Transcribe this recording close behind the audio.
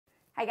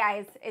Hi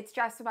guys, it's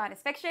Just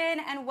Modest Fiction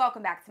and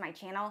welcome back to my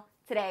channel.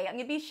 Today I'm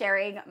going to be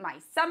sharing my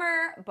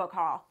summer book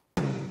haul.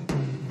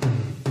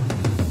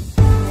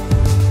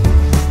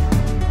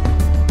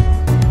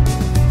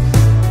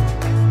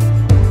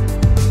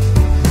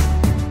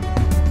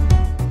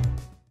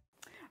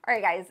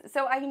 Alright guys,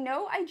 so I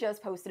know I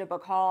just posted a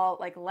book haul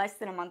like less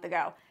than a month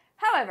ago.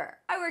 However,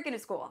 I work in a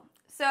school.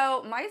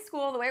 So my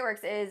school, the way it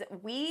works is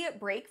we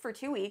break for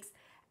 2 weeks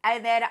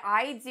and then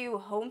I do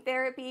home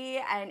therapy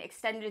and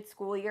extended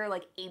school year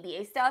like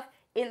ABA stuff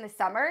in the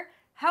summer.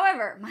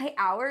 However, my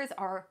hours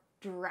are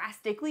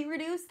drastically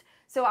reduced,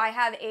 so I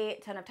have a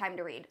ton of time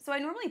to read. So I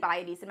normally buy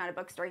a decent amount of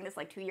books during this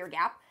like 2 year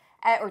gap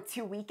or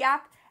 2 week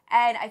gap,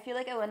 and I feel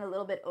like I went a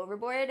little bit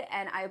overboard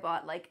and I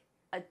bought like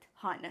a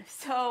ton.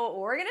 So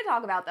we're gonna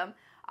talk about them.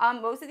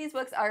 Most of these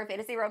books are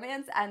fantasy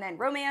romance and then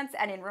romance,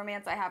 and in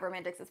romance I have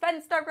romantic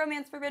suspense, dark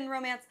romance, forbidden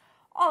romance,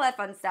 all that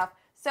fun stuff.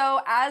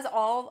 So as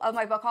all of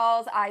my book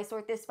hauls, I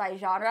sort this by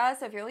genre.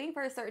 So if you're looking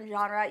for a certain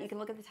genre, you can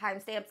look at the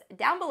timestamps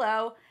down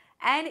below.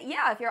 And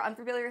yeah, if you're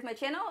unfamiliar with my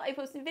channel, I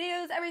post new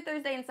videos every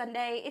Thursday and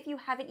Sunday. If you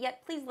haven't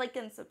yet, please like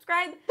and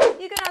subscribe.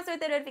 You can also hit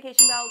the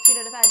notification bell to be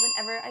notified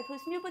whenever I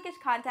post new bookish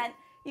content.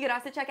 You can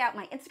also check out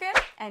my Instagram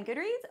and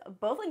Goodreads,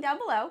 both linked down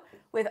below.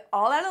 With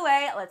all out of the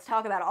way, let's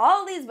talk about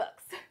all these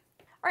books.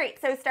 All right,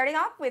 so starting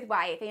off with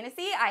YA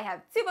Fantasy, I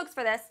have 2 books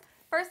for this.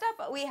 First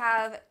up, we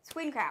have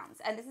Twin Crowns,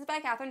 and this is by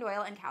Katherine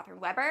Doyle and Catherine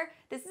Weber.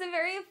 This is a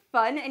very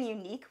fun and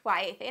unique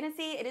YA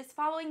fantasy. It is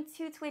following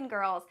 2 twin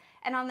girls,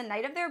 and on the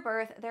night of their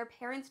birth, their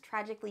parents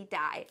tragically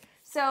die.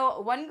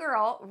 So one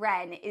girl,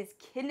 Ren, is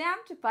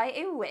kidnapped by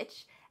a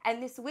witch,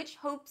 and this witch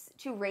hopes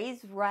to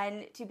raise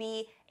Ren to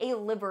be a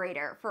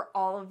liberator for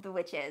all of the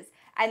witches.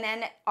 And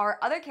then our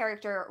other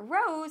character,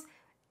 Rose,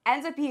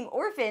 ends up being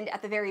orphaned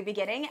at the very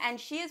beginning, and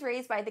she is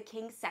raised by the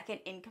king's second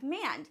in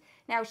command.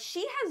 Now,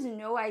 she has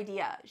no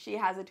idea she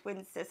has a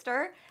twin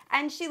sister,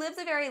 and she lives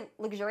a very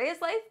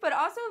luxurious life, but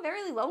also a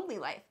very lonely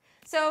life.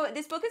 So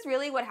this book is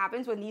really what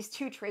happens when these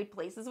 2 trade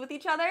places with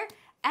each other,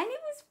 and it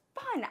was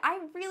fun.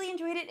 I really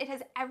enjoyed it. It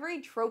has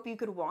every trope you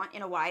could want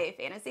in a YA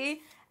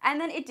fantasy, and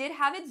then it did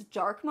have its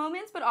dark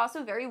moments, but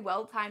also very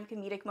well-timed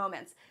comedic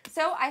moments.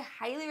 So I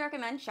highly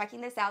recommend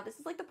checking this out.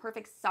 This is like the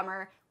perfect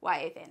summer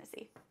YA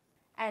fantasy.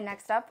 And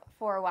next up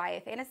for YA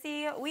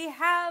Fantasy, we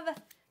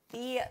have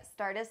the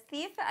Stardust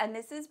Thief, and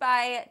this is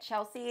by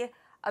Chelsea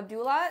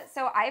Abdullah.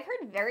 So I've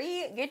heard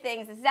very good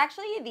things. This is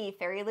actually the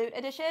Fairyloot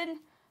edition.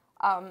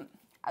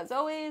 As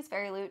always,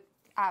 Fairyloot,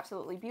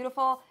 absolutely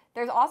beautiful.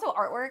 There's also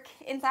artwork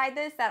inside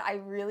this that I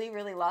really,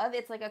 really love.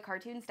 It's like a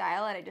cartoon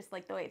style, and I just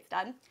like the way it's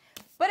done.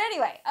 But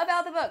anyway,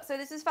 about the book. So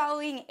this is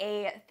following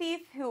a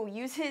thief who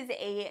uses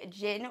a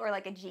djinn or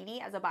like a genie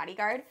as a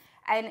bodyguard.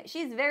 And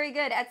she's very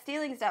good at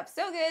stealing stuff.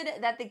 So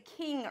good that the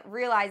king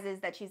realizes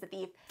that she's a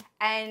thief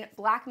and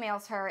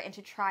blackmails her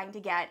into trying to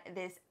get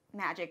this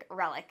magic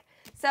relic.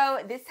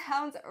 So this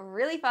sounds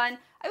really fun.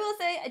 I will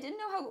say, I didn't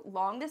know how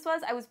long this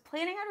was. I was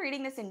planning on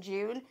reading this in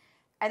June,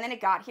 and then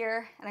it got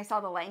here and I saw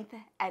the length,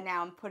 and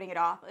now I'm putting it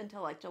off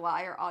until like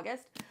July or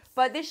August.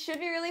 But this should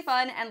be really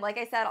fun, and like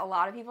I said, a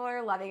lot of people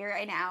are loving it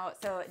right now,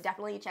 so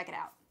definitely check it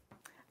out.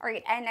 All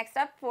right, and next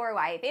up for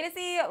YA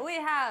Fantasy, we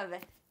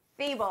have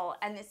Fable,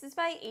 and this is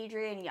by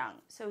Adrienne Young.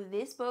 So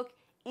this book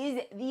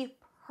is the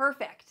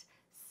perfect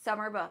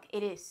summer book.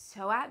 It is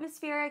so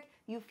atmospheric.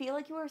 You feel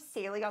like you are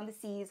sailing on the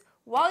seas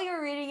while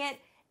you're reading it.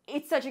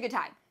 It's such a good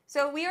time.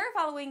 So we are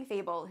following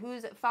Fable,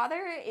 whose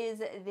father is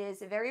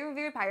this very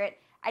revered pirate,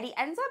 and he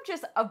ends up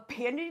just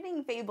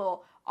abandoning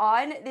Fable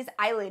on this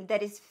island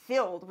that is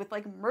filled with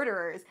like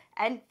murderers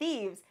and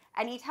thieves.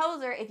 And he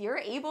tells her, if you're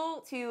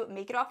able to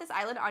make it off this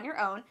island on your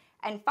own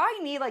and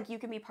find me, like, you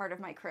can be part of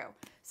my crew.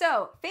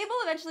 So Fable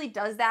eventually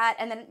does that,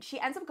 and then she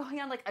ends up going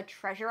on like a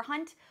treasure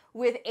hunt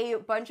with a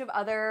bunch of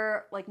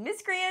other like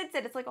miscreants,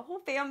 and it's like a whole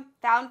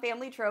found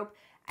family trope,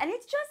 and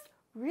it's just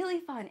really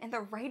fun. And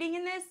the writing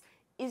in this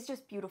is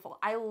just beautiful.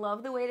 I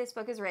love the way this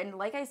book is written.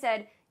 Like I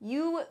said,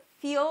 you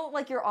feel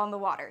like you're on the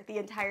water the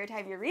entire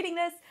time you're reading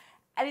this,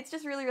 and it's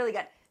just really, really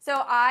good.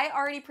 So I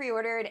already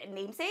pre-ordered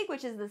Namesake,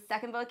 which is the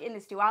second book in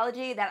this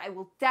duology that I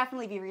will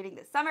definitely be reading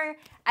this summer.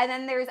 And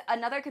then there's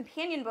another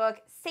companion book,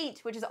 Saint,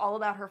 which is all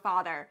about her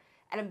father.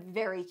 And I'm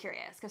very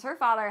curious because her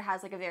father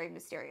has like a very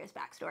mysterious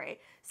backstory.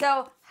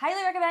 So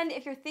highly recommend,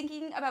 if you're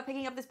thinking about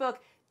picking up this book,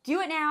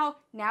 do it now.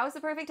 Now is the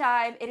perfect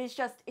time. It is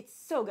just, it's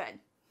so good.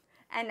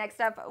 And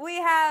next up, we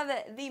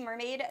have The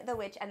Mermaid, the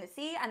Witch, and the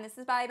Sea, and this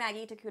is by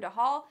Maggie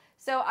Tokuda-Hall.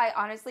 So I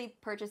honestly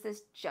purchased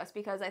this just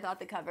because I thought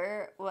the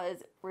cover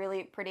was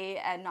really pretty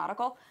and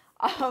nautical.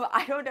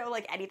 I don't know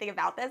like anything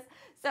about this.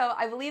 So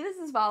I believe this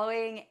is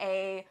following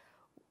a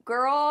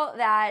girl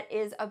that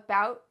is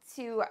about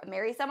to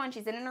marry someone.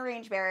 She's in an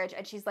arranged marriage,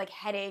 and she's like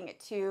heading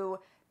to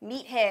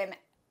meet him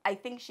I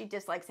think she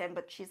dislikes him,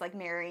 but she's like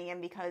marrying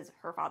him because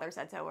her father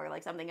said so or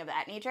like something of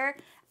that nature.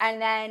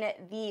 And then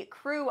the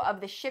crew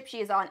of the ship she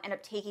is on end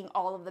up taking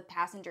all of the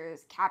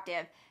passengers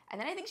captive. And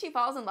then I think she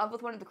falls in love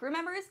with one of the crew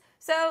members.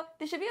 So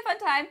this should be a fun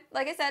time.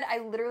 Like I said, I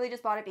literally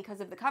just bought it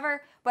because of the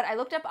cover, but I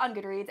looked up on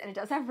Goodreads and it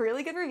does have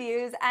really good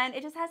reviews and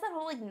it just has that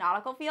whole like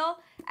nautical feel.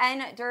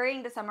 And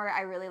during the summer,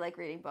 I really like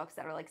reading books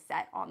that are like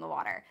set on the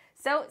water.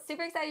 So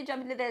super excited to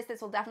jump into this.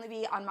 This will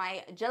definitely be on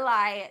my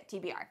July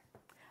TBR.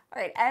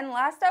 All right, and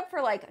last up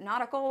for like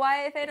nautical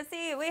YA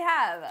fantasy, we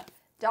have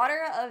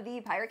Daughter of the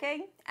Pirate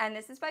King, and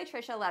this is by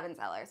Trisha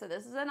Levenseller. So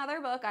this is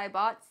another book I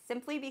bought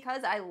simply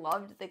because I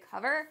loved the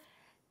cover.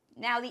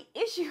 Now the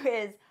issue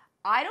is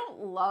I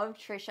don't love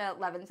Trisha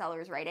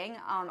Levenseller's writing.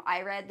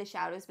 I read The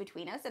Shadows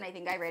Between Us, and I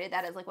think I rated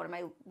that as like one of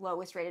my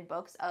lowest rated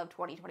books of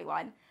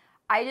 2021.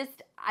 I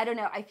don't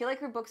know, I feel like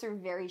her books are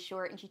very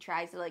short and she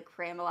tries to like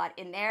cram a lot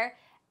in there,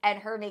 and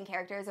her main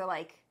characters are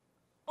like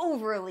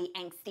overly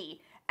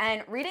angsty.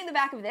 And reading the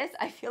back of this,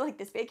 I feel like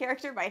this main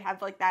character might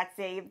have like that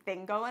same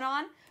thing going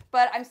on.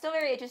 But I'm still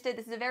very interested.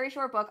 This is a very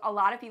short book. A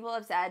lot of people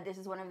have said this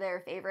is one of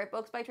their favorite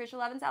books by Trisha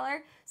Levenseller.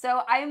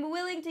 So I'm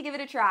willing to give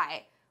it a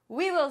try.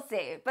 We will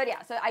see. But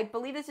yeah, so I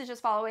believe this is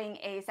just following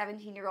a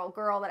 17-year-old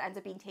girl that ends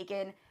up being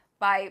taken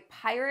by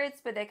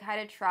pirates, but that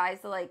kind of tries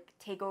to like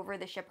take over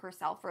the ship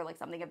herself or like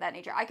something of that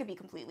nature. I could be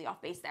completely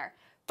off base there.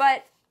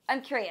 But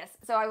I'm curious.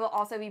 So I will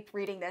also be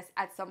reading this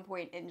at some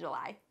point in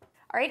July.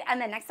 All right, and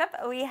then next up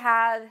we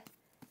have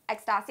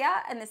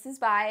Extasia, and this is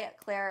by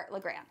Claire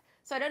Legrand.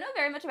 So I don't know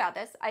very much about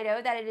this. I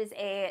know that it is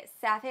a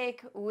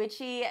sapphic,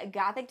 witchy,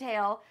 gothic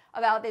tale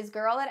about this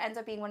girl that ends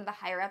up being one of the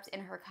higher-ups in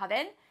her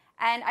coven.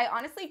 And I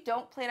honestly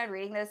don't plan on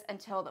reading this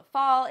until the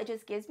fall. It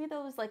just gives me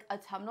those like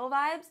autumnal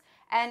vibes.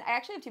 And I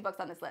actually have 2 books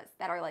on this list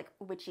that are like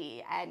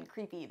witchy and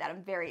creepy that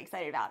I'm very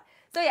excited about.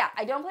 So yeah,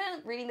 I don't plan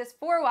on reading this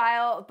for a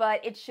while,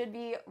 but it should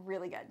be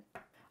really good.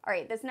 All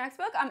right, this next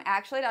book, I'm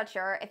actually not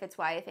sure if it's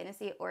YA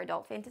fantasy or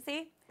adult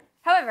fantasy.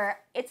 However,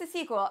 it's a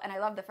sequel, and I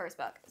love the first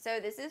book. So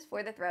this is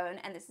For the Throne,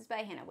 and this is by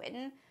Hanna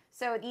Whitten.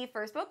 So the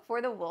first book,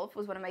 For the Wolf,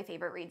 was one of my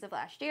favorite reads of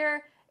last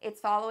year. It's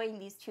following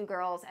these 2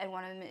 girls, and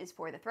one of them is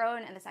For the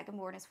Throne, and the second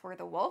one is For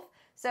the Wolf.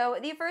 So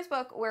the first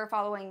book, we're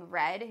following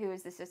Red, who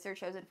is the sister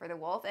chosen for the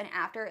wolf, and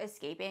after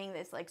escaping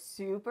this like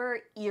super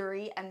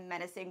eerie and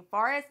menacing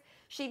forest,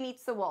 she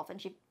meets the wolf,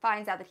 and she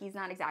finds out that he's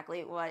not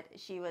exactly what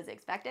she was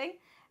expecting.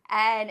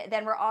 And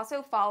then we're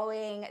also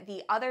following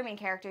the other main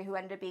character who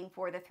ended up being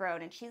For the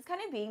Throne, and she's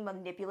kind of being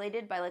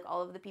manipulated by like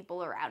all of the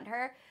people around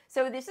her.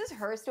 So this is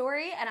her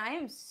story, and I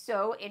am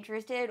so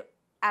interested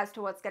as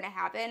to what's going to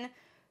happen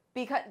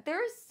because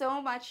there's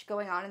so much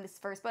going on in this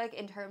first book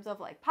in terms of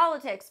like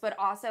politics, but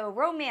also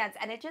romance,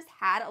 and it just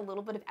had a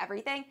little bit of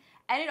everything,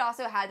 and it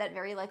also had that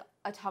very like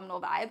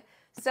autumnal vibe.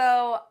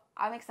 So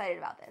I'm excited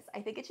about this.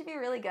 I think it should be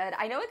really good.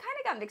 I know it kind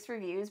of got mixed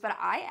reviews, but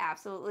I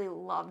absolutely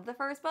loved the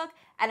first book,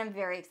 and I'm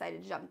very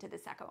excited to jump to the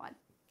second one.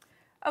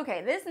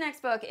 Okay, this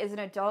next book is an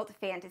adult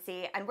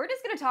fantasy, and we're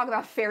just going to talk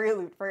about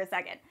Fairyloot for a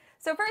second.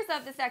 So first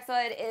up, this next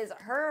one is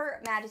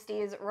Her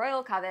Majesty's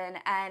Royal Coven,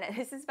 and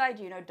this is by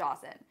Juno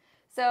Dawson.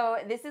 So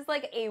this is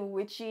like a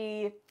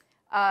witchy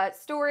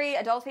story,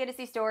 adult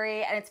fantasy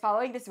story, and it's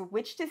following this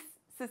witch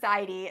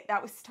society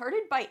that was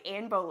started by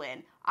Anne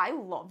Boleyn. I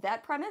love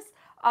that premise.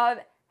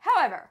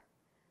 However,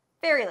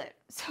 Fairyloot.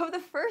 So the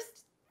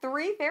first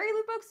 3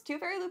 Fairyloot books, 2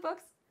 Fairyloot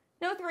books,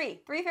 no 3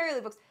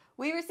 Fairyloot books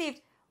we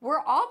received were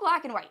all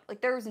black and white.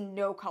 Like there was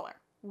no color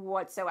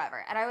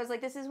whatsoever. And I was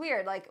like, this is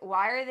weird. Like,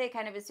 why are they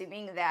kind of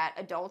assuming that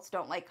adults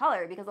don't like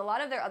color? Because a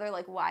lot of their other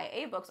like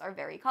YA books are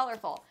very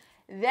colorful.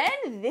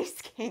 Then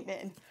this came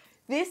in.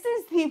 This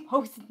is the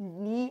most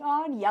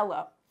neon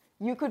yellow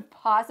you could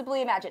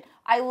possibly imagine.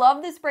 I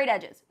love the sprayed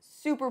edges,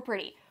 super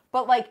pretty.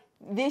 But like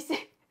this,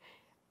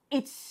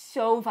 it's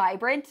so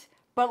vibrant,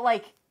 but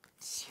like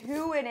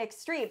to an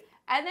extreme.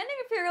 And then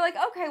if you're like,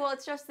 okay, well,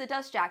 it's just the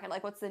dust jacket.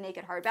 Like, what's the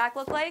naked hardback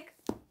look like?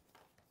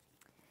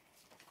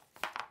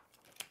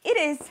 It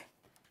is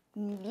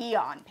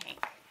neon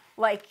pink.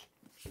 Like,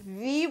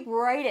 the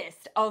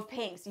brightest of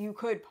pinks you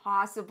could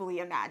possibly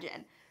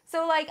imagine.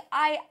 So, like,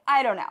 I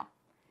don't know.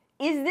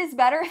 Is this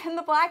better than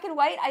the black and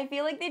white? I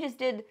feel like they just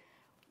did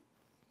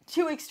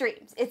 2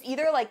 extremes. It's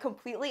either, like,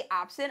 completely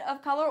absent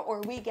of color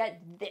or we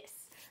get this.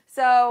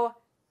 So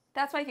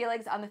that's my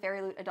feelings on the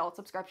Fairyloot adult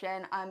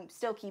subscription. I'm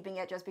still keeping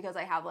it just because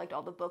I have liked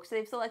all the books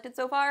they've selected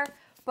so far.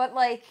 But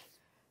like,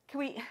 can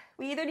we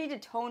either need to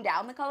tone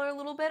down the color a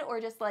little bit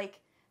or just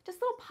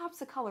little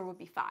pops of color would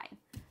be fine.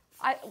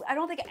 I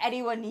don't think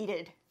anyone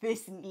needed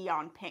this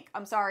neon pink.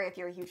 I'm sorry if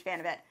you're a huge fan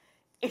of it.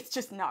 It's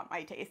just not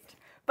my taste.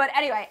 But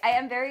anyway, I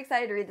am very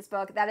excited to read this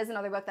book. That is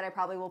another book that I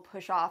probably will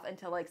push off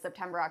until like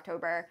September,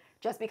 October,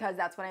 just because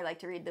that's when I like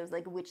to read those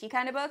like witchy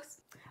kind of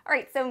books. All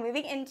right, so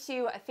moving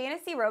into a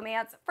fantasy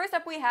romance. First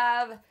up, we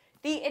have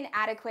The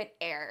Inadequate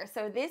Heir.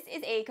 So this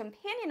is a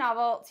companion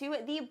novel to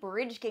the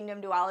Bridge Kingdom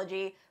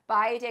duology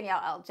by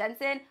Danielle L.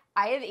 Jensen.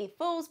 I have a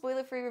full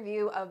spoiler-free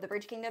review of the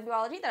Bridge Kingdom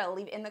duology that I'll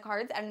leave in the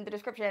cards and in the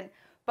description.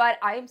 but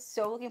I'm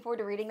so looking forward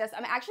to reading this.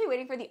 I'm actually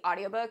waiting for the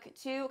audiobook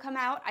to come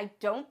out. I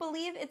don't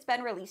believe it's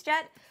been released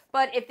yet,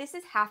 but if this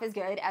is half as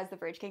good as The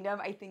Bridge Kingdom,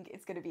 I think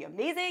it's going to be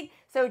amazing.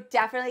 So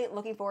definitely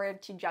looking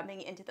forward to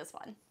jumping into this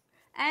one.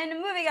 And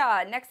moving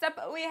on, next up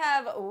we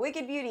have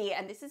Wicked Beauty,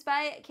 and this is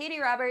by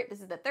Katee Robert.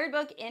 This is the third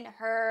book in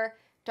her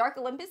Dark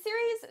Olympus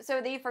series. So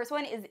the first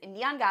one is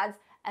Neon Gods.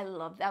 I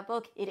love that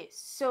book. It is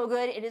so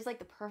good. It is like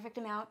the perfect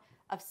amount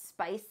of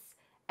spice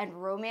and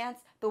romance.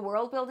 The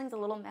world building's a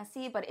little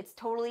messy, but it's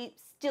totally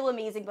still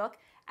amazing book.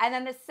 And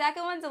then the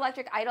second one's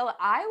Electric Idol.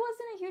 I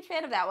wasn't a huge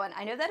fan of that one.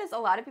 I know that is a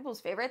lot of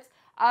people's favorites.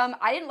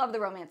 I didn't love the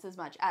romance as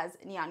much as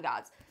Neon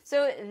Gods.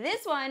 So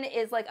this one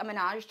is like a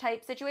menage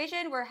type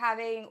situation.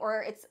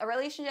 It's a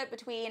relationship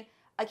between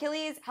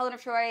Achilles, Helen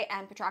of Troy,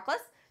 and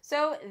Patroclus.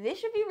 So this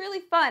should be really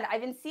fun.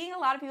 I've been seeing a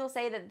lot of people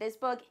say that this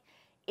book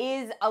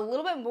is a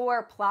little bit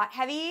more plot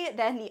heavy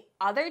than the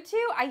other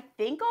two. I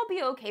think I'll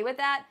be okay with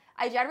that.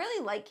 I generally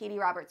like Katee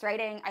Roberts'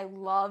 writing. I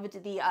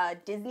loved the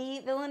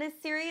Disney Villainous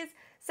series,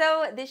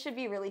 so this should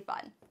be really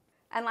fun.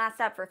 And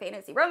last up for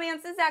fantasy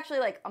romance, this is actually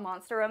like a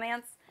monster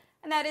romance,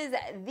 and that is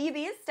The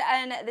Beast,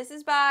 and this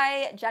is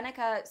by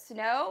Jenika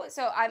Snow.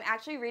 So I'm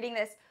actually reading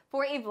this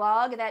for a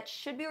vlog that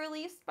should be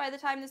released by the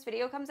time this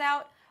video comes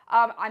out.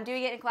 I'm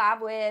doing it in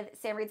collab with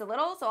Sam Reads a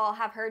Little, so I'll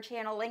have her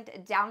channel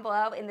linked down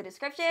below in the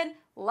description.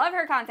 Love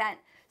her content.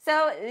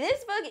 So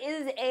this book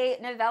is a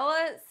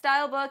novella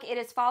style book. It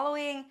is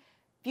following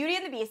Beauty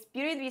and the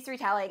Beast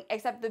retelling,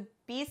 except the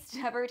Beast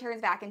never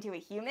turns back into a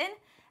human,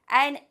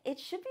 and it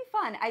should be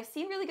fun. I've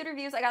seen really good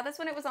reviews. I got this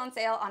when it was on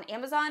sale on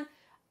Amazon.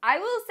 I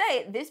will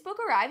say, this book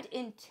arrived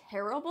in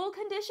terrible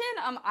condition.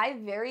 I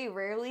very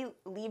rarely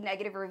leave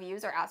negative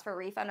reviews or ask for a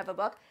refund of a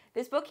book.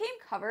 This book came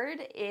covered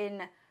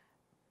in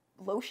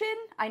lotion.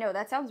 I know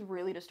that sounds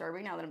really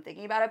disturbing now that I'm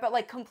thinking about it, but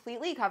like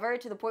completely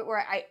covered to the point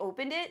where I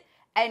opened it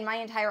and my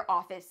entire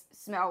office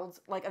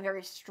smelled like a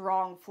very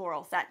strong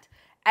floral scent.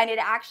 And it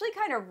actually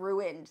kind of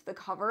ruined the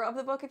cover of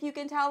the book, if you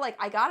can tell. Like,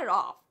 I got it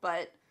off,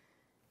 but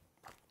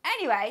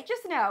anyway,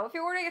 just know, if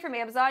you're ordering it from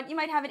Amazon, you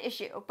might have an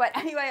issue. But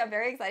anyway, I'm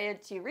very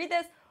excited to read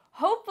this.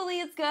 Hopefully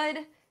it's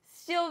good.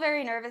 Still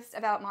very nervous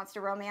about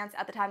monster romance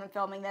at the time of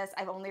filming this.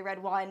 I've only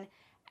read one,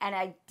 and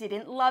I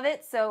didn't love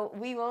it, so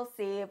we will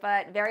see,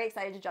 but very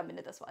excited to jump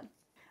into this one.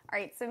 All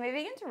right, so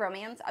moving into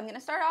romance, I'm going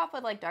to start off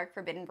with like dark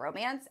forbidden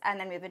romance, and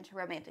then move into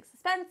romantic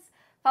suspense,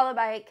 followed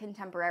by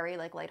contemporary,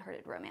 like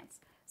lighthearted romance.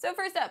 So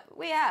first up,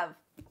 we have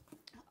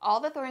All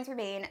the Thorns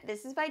Remain.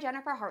 This is by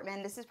Jennifer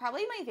Hartman. This is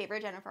probably my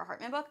favorite Jennifer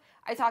Hartman book.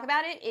 I talk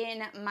about it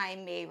in my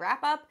May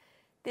wrap-up.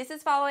 This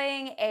is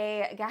following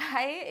a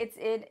guy.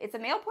 It's a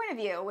male point of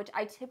view, which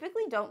I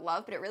typically don't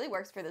love, but it really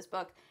works for this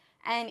book.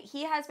 And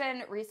he has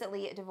been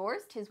recently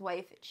divorced. His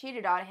wife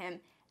cheated on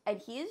him, and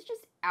he is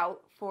just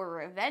out for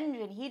revenge,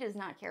 and he does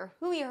not care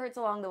who he hurts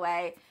along the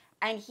way.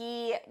 And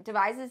he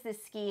devises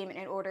this scheme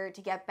in order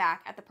to get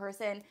back at the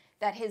person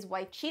that his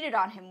wife cheated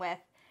on him with.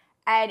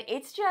 And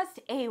it's just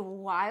a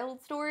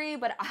wild story,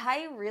 but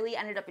I really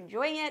ended up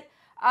enjoying it.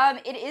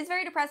 It is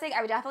very depressing.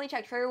 I would definitely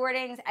check trigger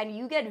warnings, and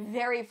you get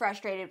very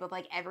frustrated with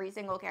like every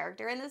single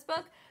character in this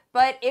book,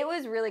 but it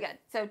was really good.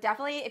 So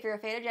definitely, if you're a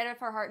fan of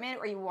Jennifer Hartman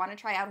or you want to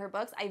try out her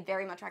books, I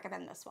very much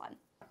recommend this one.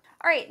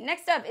 All right,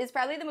 next up is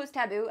probably the most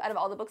taboo out of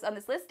all the books on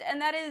this list,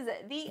 and that is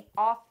the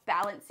Off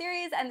Balance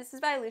series, and this is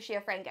by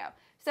Lucia Franco.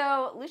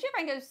 So Lucia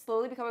Franco is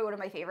slowly becoming one of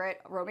my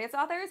favorite romance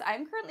authors.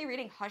 I'm currently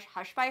reading Hush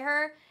Hush by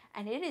her,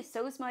 and it is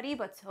so smutty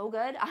but so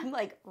good. I'm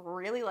like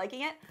really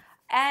liking it.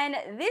 And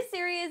this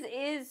series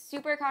is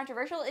super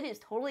controversial. It is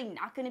totally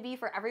not going to be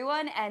for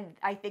everyone, and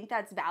I think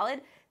that's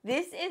valid.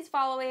 This is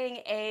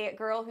following a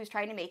girl who's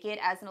trying to make it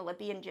as an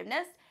Olympian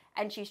gymnast,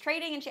 and she's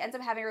training, and she ends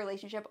up having a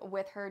relationship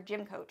with her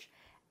gym coach.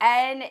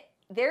 And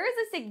there is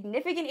a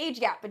significant age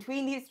gap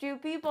between these two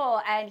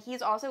people, and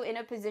he's also in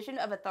a position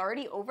of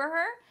authority over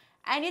her.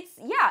 And it's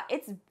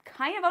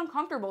kind of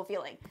uncomfortable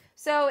feeling.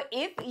 So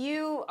if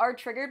you are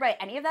triggered by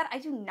any of that, I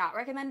do not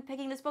recommend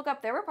picking this book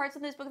up. There were parts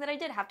of this book that I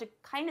did have to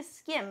kind of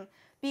skim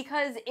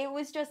because it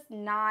was just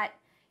not,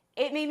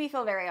 it made me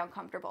feel very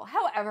uncomfortable.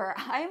 However,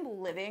 I am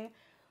living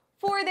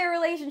for their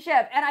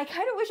relationship, and I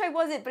kind of wish I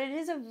wasn't, but it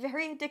is a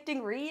very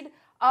addicting read.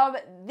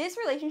 This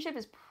relationship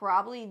is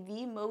probably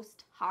the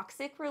most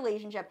toxic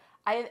relationship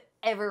I have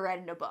ever read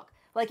in a book.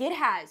 Like, it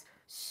has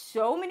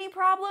so many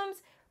problems,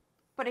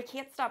 but I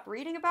can't stop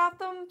reading about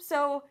them.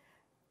 So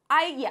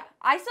I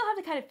still have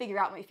to kind of figure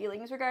out my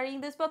feelings regarding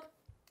this book.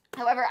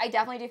 However, I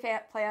definitely do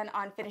plan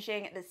on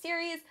finishing the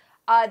series.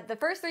 The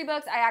first 3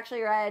 books I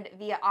actually read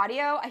via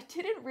audio. I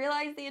didn't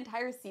realize the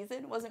entire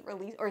season wasn't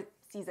released,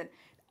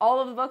 all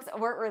of the books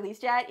weren't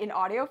released yet in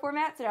audio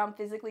format, so now I'm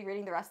physically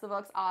reading the rest of the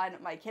books on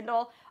my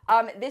Kindle.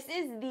 This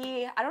is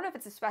I don't know if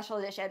it's a special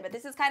edition, but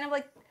this is kind of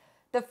like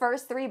the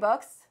first 3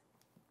 books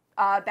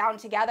bound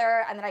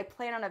together, and then I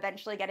plan on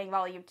eventually getting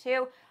volume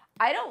 2.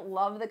 I don't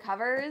love the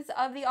covers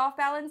of the Off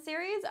Balance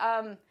series.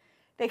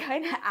 They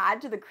kind of add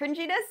to the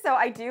cringiness, so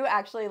I do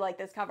actually like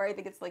this cover. I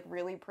think it's like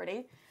really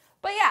pretty.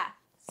 But yeah,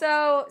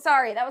 so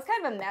sorry, that was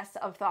kind of a mess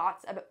of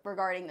thoughts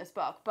regarding this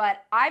book,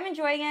 but I'm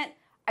enjoying it.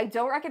 I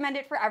don't recommend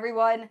it for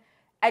everyone.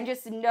 and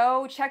just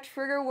no check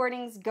trigger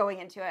warnings going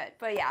into it.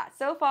 But yeah,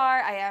 so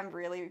far I am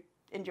really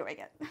enjoying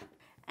it.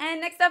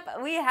 And next up,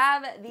 we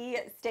have the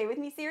Stay With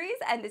Me series,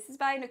 and this is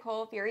by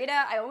Nicole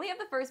Fiorita. I only have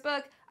the first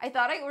book. I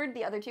thought I ordered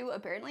the other two.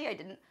 Apparently I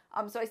didn't.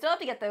 So I still have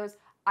to get those.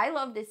 I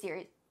love this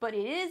series, but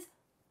it is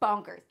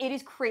bonkers. It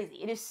is crazy.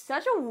 It is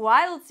such a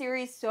wild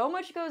series. So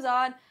much goes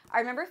on. I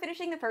remember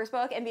finishing the first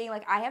book and being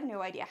like, I have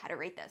no idea how to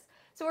rate this.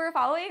 So we're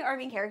following our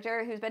main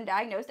character who's been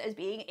diagnosed as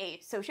being a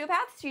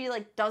sociopath. She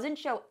like doesn't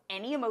show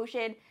any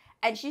emotion,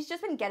 and she's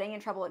just been getting in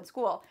trouble in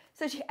school.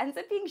 So she ends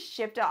up being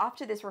shipped off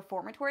to this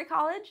reformatory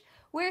college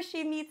where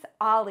she meets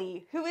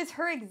Ollie, who is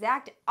her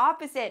exact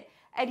opposite.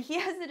 And he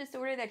has the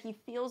disorder that he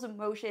feels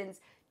emotions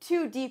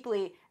too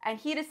deeply. And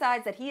he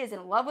decides that he is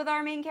in love with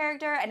our main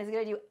character and is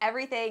going to do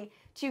everything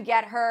to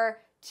get her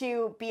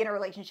to be in a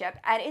relationship.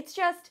 And it's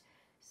just,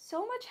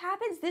 so much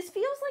happens. This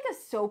feels like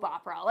a soap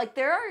opera. Like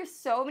there are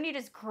so many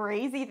just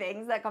crazy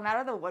things that come out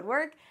of the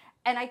woodwork,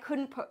 and I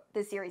couldn't put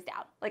this series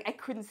down. Like I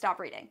couldn't stop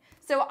reading.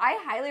 So I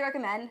highly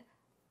recommend.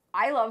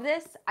 I love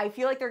this. I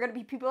feel like there are going to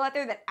be people out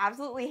there that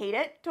absolutely hate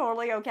it.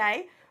 Totally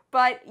okay.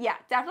 But yeah,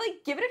 definitely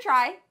give it a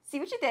try. See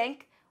what you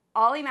think.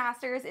 Ollie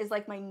Masters is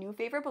like my new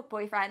favorite book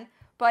boyfriend,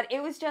 but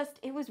it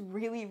was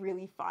really,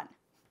 really fun.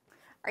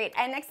 All right,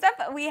 and next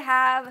up we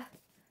have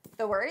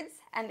The Words,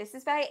 and this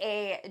is by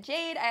a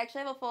Jade. I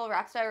actually have a full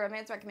Rockstar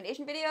Romance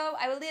recommendation video.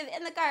 I will leave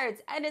in the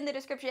cards and in the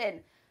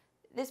description.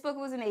 This book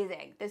was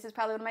amazing. This is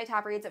probably one of my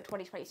top reads of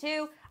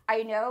 2022.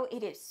 I know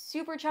it is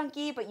super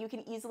chunky, but you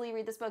can easily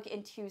read this book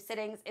in 2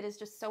 sittings. It is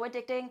just so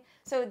addicting.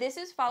 So this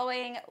is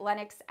following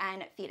Lennox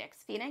and Phoenix.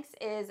 Phoenix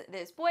is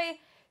this boy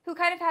who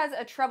kind of has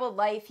a troubled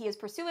life. He is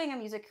pursuing a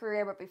music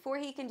career, but before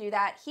he can do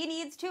that, he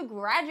needs to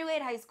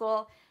graduate high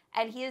school,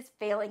 and he is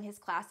failing his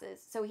classes.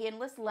 So he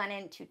enlists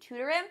Lennon to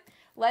tutor him.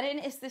 Lennon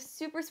is this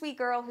super sweet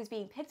girl who's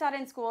being picked on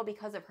in school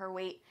because of her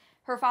weight.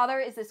 Her father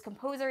is this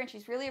composer, and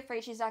she's really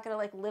afraid she's not gonna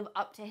like live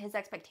up to his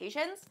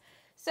expectations.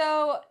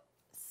 So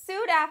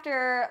soon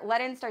after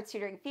Lennon starts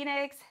tutoring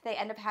Phoenix, they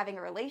end up having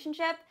a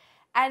relationship,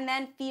 and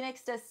then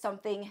Phoenix does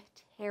something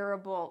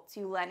terrible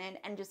to Lennon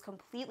and just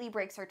completely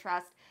breaks her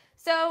trust.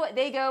 So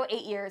they go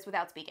 8 years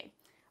without speaking.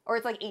 Or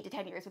it's like 8 to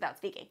 10 years without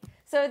speaking.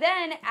 So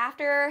then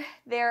after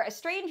their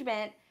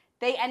estrangement,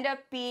 they end up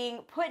being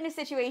put in a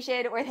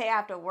situation where they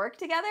have to work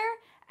together.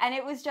 And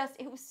it was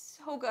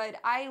so good.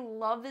 I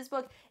love this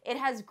book. It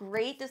has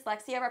great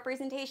dyslexia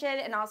representation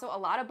and also a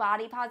lot of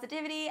body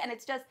positivity. And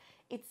it's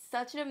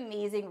such an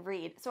amazing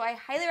read. So I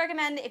highly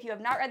recommend, if you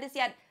have not read this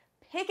yet,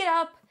 pick it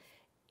up.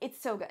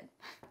 It's so good.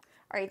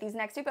 All right, these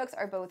next 2 books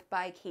are both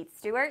by Kate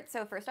Stewart.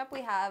 So first up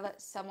we have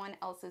Someone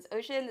Else's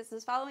Ocean. This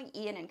is following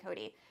Ian and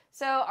Cody.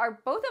 So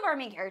both of our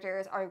main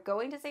characters are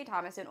going to St.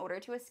 Thomas in order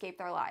to escape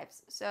their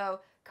lives. So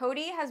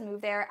Cody has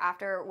moved there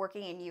after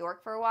working in New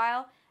York for a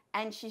while,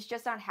 and she's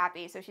just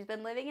unhappy. So she's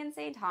been living in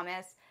St.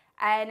 Thomas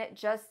and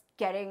just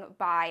getting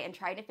by and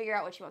trying to figure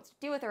out what she wants to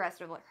do with the rest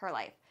of her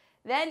life.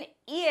 Then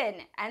Ian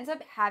ends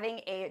up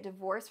having a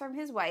divorce from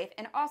his wife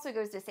and also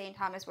goes to St.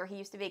 Thomas, where he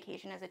used to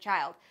vacation as a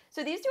child.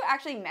 So these 2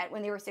 actually met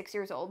when they were 6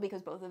 years old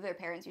because both of their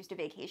parents used to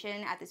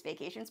vacation at this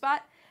vacation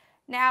spot.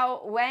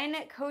 Now,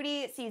 when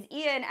Cody sees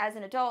Ian as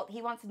an adult,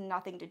 he wants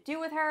nothing to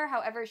do with her.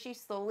 However, she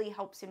slowly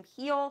helps him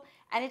heal,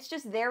 and it's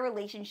just their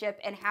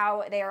relationship and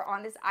how they are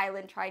on this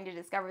island trying to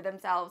discover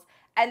themselves.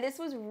 And this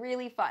was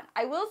really fun.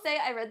 I will say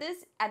I read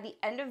this at the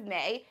end of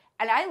May,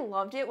 and I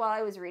loved it while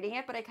I was reading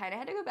it, but I kind of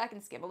had to go back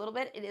and skim a little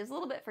bit. It is a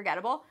little bit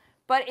forgettable,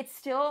 but it's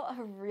still a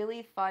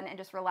really fun and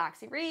just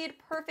relaxing read.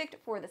 Perfect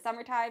for the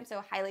summertime,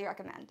 so highly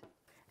recommend.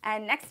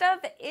 And next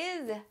up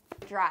is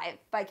Drive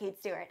by Kate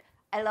Stewart.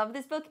 I love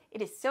this book.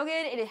 It is so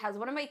good. It has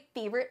one of my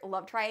favorite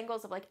love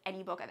triangles of like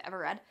any book I've ever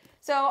read.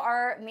 So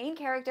our main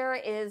character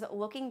is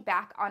looking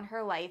back on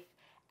her life,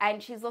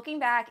 and she's looking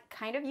back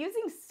kind of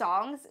using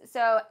songs.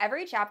 So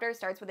every chapter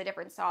starts with a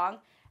different song,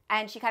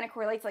 and she kind of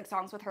correlates like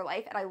songs with her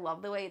life, and I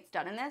love the way it's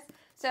done in this.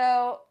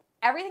 So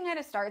everything kind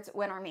of starts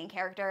when our main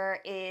character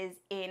is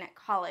in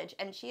college,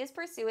 and she is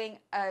pursuing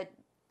a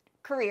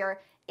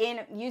career in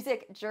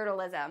music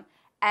journalism.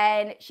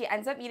 And she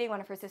ends up meeting one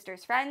of her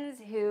sister's friends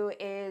who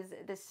is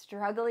this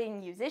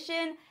struggling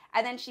musician.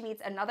 And then she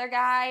meets another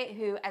guy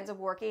who ends up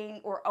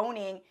working or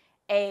owning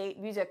a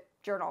music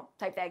journal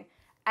type thing.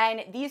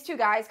 And these 2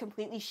 guys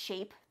completely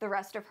shape the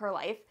rest of her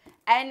life.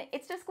 And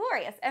it's just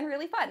glorious and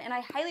really fun. And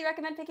I highly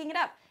recommend picking it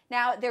up.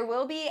 Now, there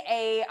will be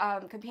a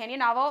companion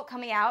novel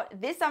coming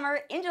out this summer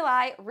in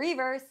July,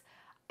 Reverse.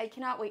 I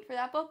cannot wait for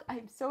that book.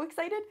 I'm so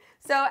excited.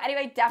 So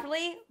anyway,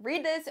 definitely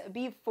read this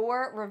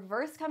before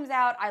Reverse comes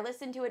out. I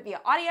listened to it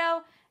via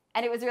audio,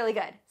 and it was really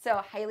good. So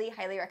highly,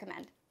 highly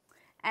recommend.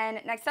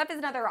 And next up is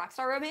another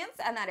Rockstar romance,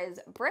 and that is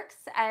Bricks.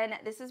 And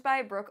this is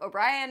by Brooke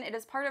O'Brien. It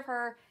is part of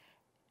her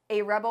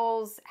A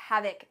Rebels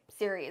Havoc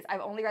series.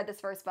 I've only read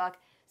this first book.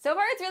 So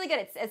far, it's really good.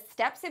 It's a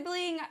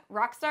step-sibling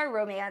Rockstar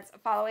romance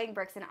following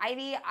Bricks and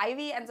Ivy.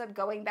 Ivy ends up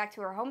going back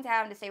to her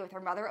hometown to stay with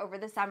her mother over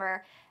the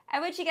summer.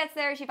 And when she gets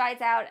there, she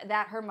finds out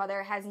that her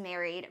mother has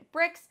married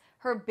Bricks,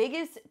 her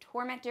biggest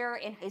tormentor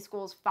in high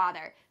school's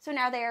father. So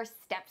now they are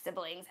step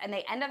siblings and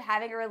they end up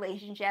having a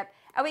relationship,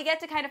 and we get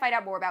to kind of find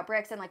out more about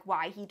Brix and like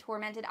why he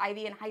tormented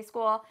Ivy in high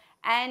school.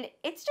 And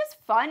it's just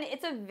fun.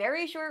 It's a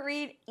very short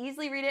read,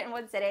 easily read it in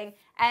one sitting,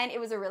 and it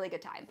was a really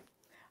good time.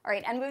 All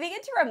right, and moving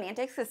into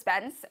romantic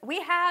suspense,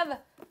 we have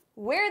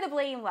Where the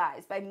Blame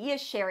Lies by Mia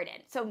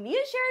Sheridan. So Mia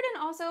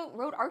Sheridan also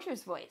wrote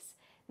Archer's Voice.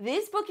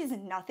 This book is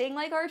nothing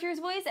like Archer's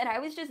Voice, and I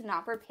was just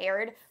not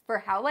prepared for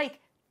how like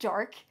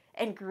dark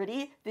and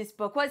gritty this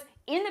book was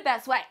in the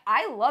best way.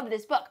 I love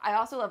this book. I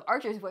also love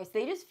Archer's Voice.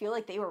 They just feel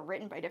like they were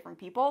written by different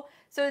people.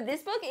 So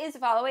this book is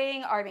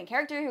following our main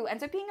character who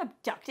ends up being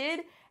abducted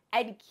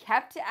and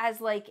kept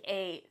as like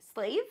a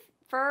slave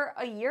for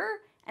a year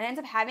and ends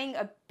up having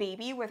a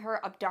baby with her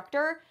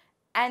abductor.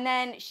 And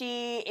then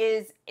she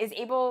is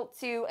able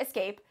to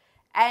escape.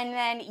 And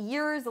then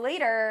years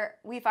later,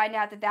 we find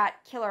out that that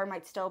killer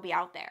might still be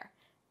out there.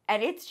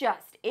 And it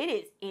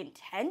is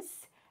intense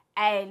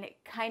and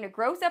kind of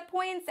gross at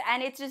points,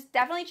 and it's just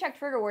definitely checked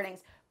trigger warnings,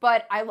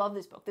 but I love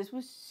this book. This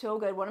was so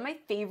good. One of my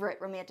favorite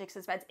romantic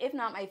suspense, if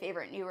not my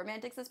favorite new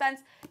romantic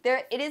suspense.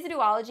 It is a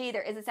duology.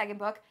 There is a second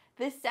book.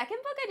 The second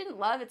book I didn't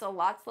love. It's a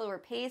lot slower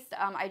paced.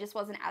 I just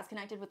wasn't as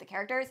connected with the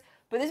characters,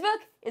 but this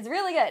book is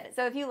really good.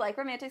 So if you like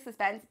romantic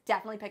suspense,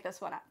 definitely pick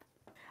this one up.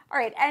 All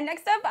right, and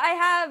next up I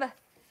have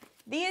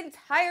the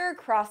entire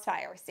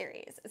Crossfire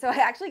series. So I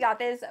actually got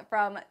this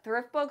from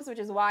Thrift Books, which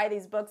is why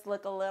these books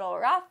look a little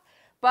rough.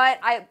 But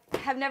I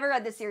have never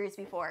read this series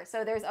before.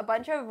 So there's a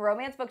bunch of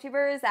romance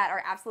booktubers that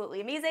are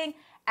absolutely amazing,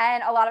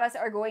 and a lot of us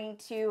are going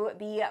to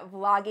be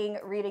vlogging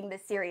reading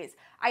this series.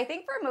 I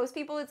think for most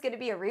people it's going to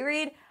be a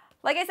reread.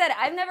 Like I said,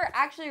 I've never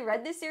actually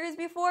read this series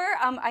before.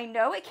 I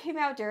know it came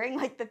out during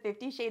like the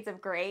 50 Shades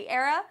of Grey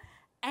era,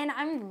 and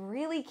I'm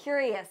really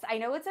curious. I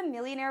know it's a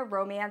millionaire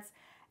romance,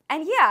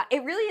 and yeah,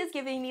 it really is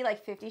giving me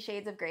like 50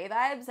 Shades of Grey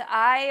vibes.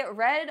 I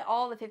read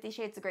all the 50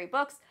 Shades of Grey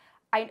books.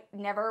 I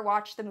never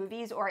watched the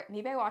movies, or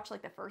maybe I watched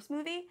like the first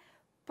movie,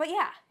 but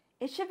yeah,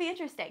 it should be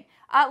interesting.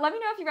 Let me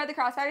know if you read the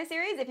Crossfire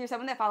series, if you're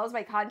someone that follows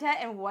my content,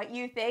 and what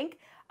you think.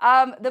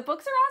 The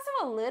books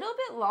are also a little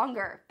bit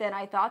longer than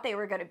I thought they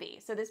were going to be,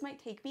 so this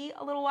might take me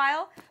a little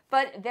while,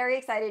 but very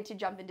excited to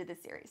jump into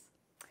this series.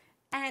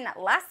 And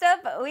last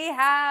up, we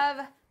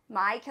have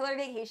My Killer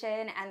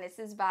Vacation, and this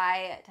is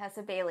by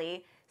Tessa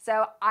Bailey.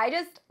 So I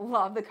just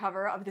love the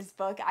cover of this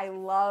book. I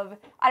don't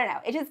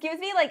know, it just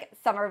gives me like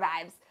summer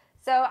vibes.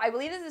 So I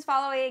believe this is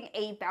following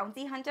a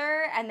bounty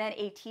hunter and then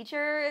a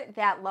teacher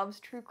that loves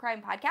true crime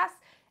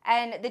podcasts.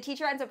 And the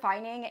teacher ends up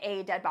finding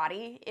a dead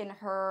body in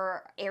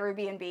her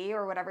Airbnb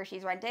or whatever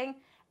she's renting.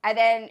 And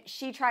then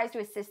she tries to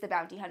assist the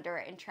bounty hunter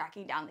in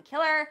tracking down the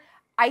killer.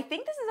 I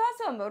think this is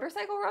also a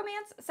motorcycle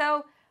romance.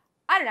 So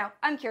I don't know.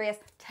 I'm curious.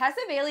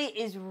 Tessa Bailey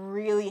is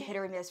really hit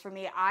or miss for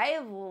me. I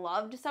have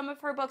loved some of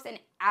her books and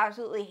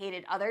absolutely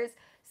hated others.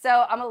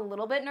 So I'm a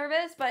little bit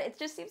nervous, but it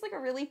just seems like a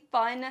really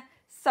fun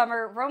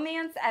summer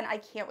romance, and I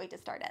can't wait to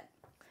start it.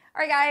 All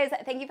right, guys,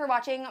 thank you for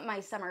watching my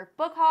summer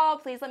book haul.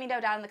 Please let me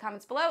know down in the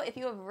comments below if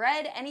you have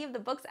read any of the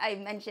books I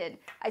mentioned.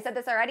 I said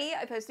this already.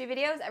 I post new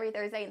videos every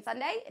Thursday and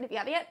Sunday, and if you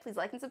haven't yet, please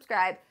like and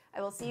subscribe.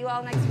 I will see you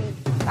all next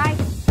week.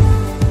 Bye.